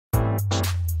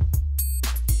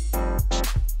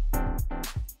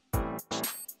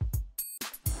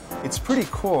pretty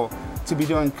cool to be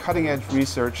doing cutting-edge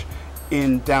research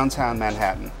in downtown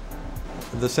Manhattan.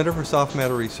 The Center for Soft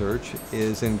Matter Research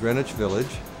is in Greenwich Village.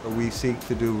 We seek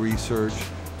to do research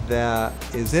that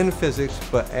is in physics,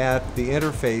 but at the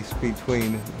interface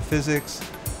between physics,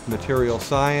 material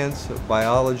science,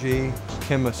 biology,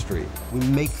 chemistry. We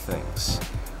make things.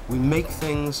 We make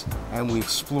things and we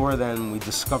explore them, we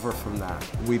discover from that.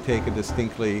 We take a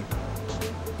distinctly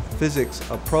physics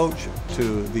approach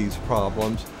to these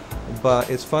problems, but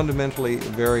it's fundamentally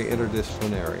very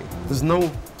interdisciplinary. There's no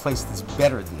place that's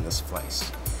better than this place.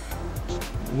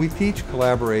 We teach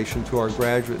collaboration to our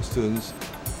graduate students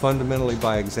fundamentally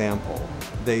by example.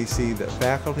 They see that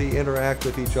faculty interact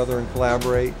with each other and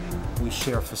collaborate. We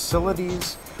share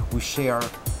facilities, we share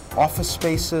office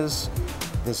spaces.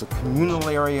 There's a communal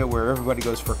area where everybody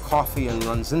goes for coffee and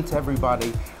runs into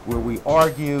everybody, where we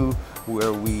argue,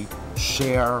 where we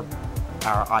share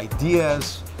our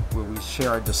ideas, where we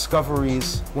share our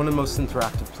discoveries. One of the most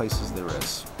interactive places there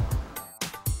is.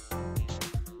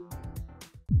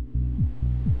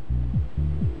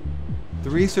 The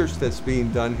research that's being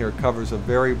done here covers a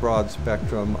very broad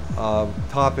spectrum of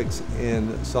topics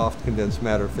in soft condensed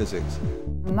matter physics.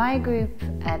 My group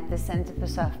at the Center for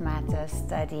Soft Matter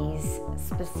studies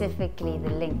specifically the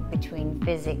link between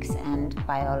physics and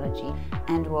biology.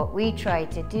 And what we try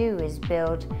to do is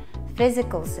build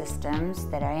physical systems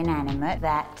that are inanimate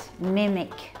that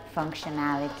mimic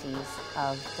functionalities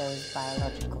of those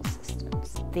biological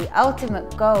systems. The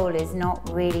ultimate goal is not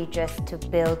really just to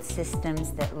build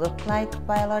systems that look like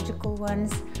biological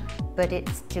ones, but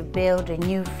it's to build a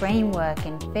new framework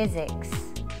in physics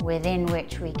within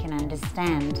which we can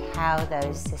understand how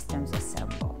those systems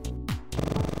assemble.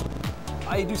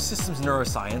 I do systems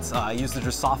neuroscience. I use the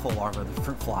Drosophila larva, the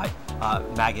fruit fly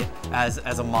maggot, as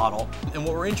a model. And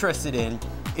what we're interested in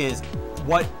is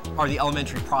what are the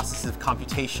elementary processes of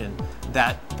computation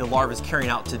that the larva is carrying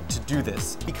out to do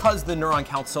this. Because the neuron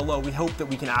count's so low, we hope that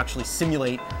we can actually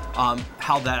simulate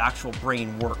how that actual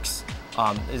brain works,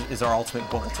 is our ultimate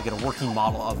goal, to get a working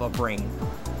model of a brain.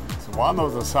 So one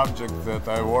of the subjects that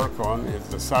I work on is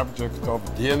the subject of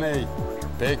DNA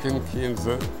taken in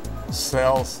the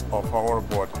cells of our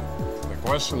body. The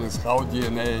question is how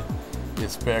DNA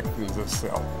is packed in the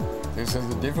cell. This is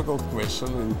a difficult question,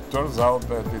 and it turns out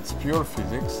that it's pure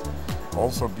physics,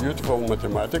 also beautiful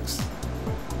mathematics.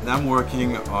 And I'm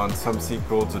working on something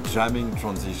called the jamming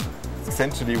transition.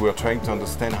 Essentially, we're trying to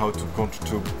understand how to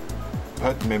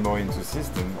put memory into the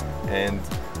system and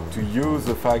to use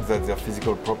the fact that their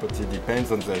physical property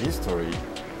depends on their history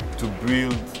to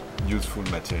build useful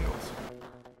materials.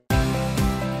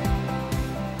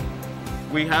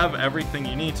 We have everything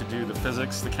you need to do the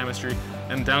physics, the chemistry,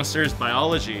 and downstairs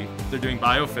biology, they're doing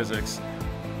biophysics,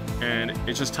 and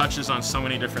it just touches on so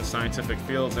many different scientific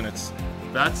fields, and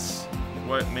that's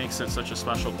what makes it such a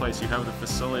special place. You have the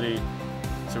facility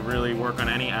to really work on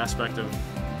any aspect of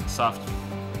soft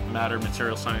matter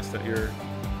material science that you're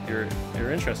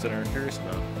interested in or curious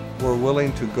about. We're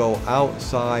willing to go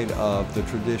outside of the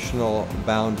traditional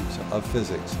boundaries of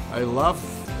physics. I love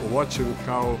watching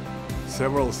how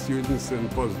several students and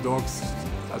postdocs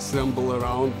assemble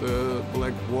around the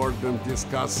blackboard and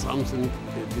discuss something.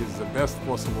 It is the best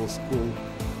possible school,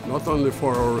 not only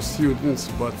for our students,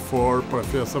 but for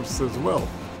professors as well.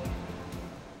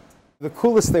 The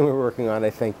coolest thing we're working on, I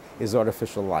think, is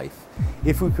artificial life.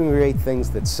 If we can create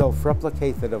things that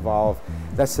self-replicate, that evolve,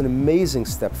 that's an amazing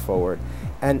step forward.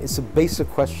 And it's a basic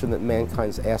question that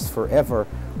mankind's asked forever.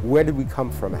 Where did we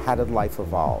come from? How did life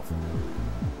evolve?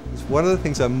 One of the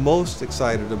things I'm most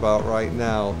excited about right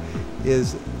now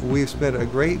is we've spent a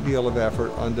great deal of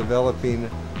effort on developing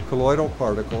colloidal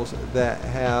particles that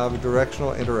have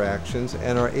directional interactions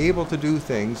and are able to do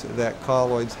things that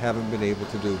colloids haven't been able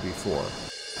to do before.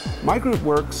 My group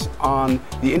works on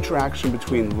the interaction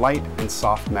between light and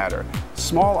soft matter.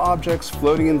 Small objects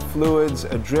floating in fluids,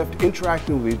 adrift,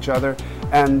 interacting with each other,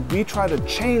 and we try to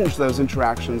change those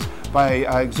interactions by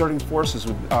exerting forces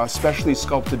with specially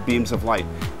sculpted beams of light,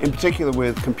 in particular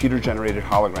with computer-generated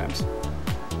holograms.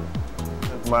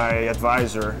 My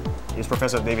advisor is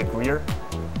Professor David Grier,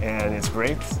 and it's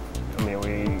great. I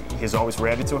mean, he's always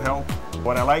ready to help.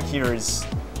 What I like here is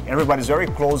everybody's very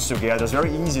close together. It's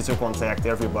very easy to contact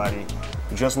everybody.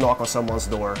 You just knock on someone's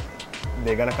door.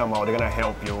 They're gonna come out, they're gonna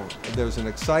help you. There's an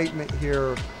excitement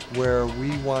here where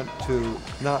we want to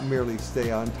not merely stay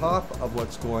on top of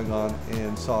what's going on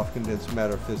in soft condensed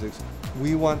matter physics.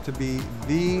 We want to be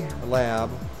the lab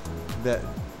that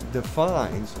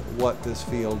defines what this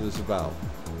field is about.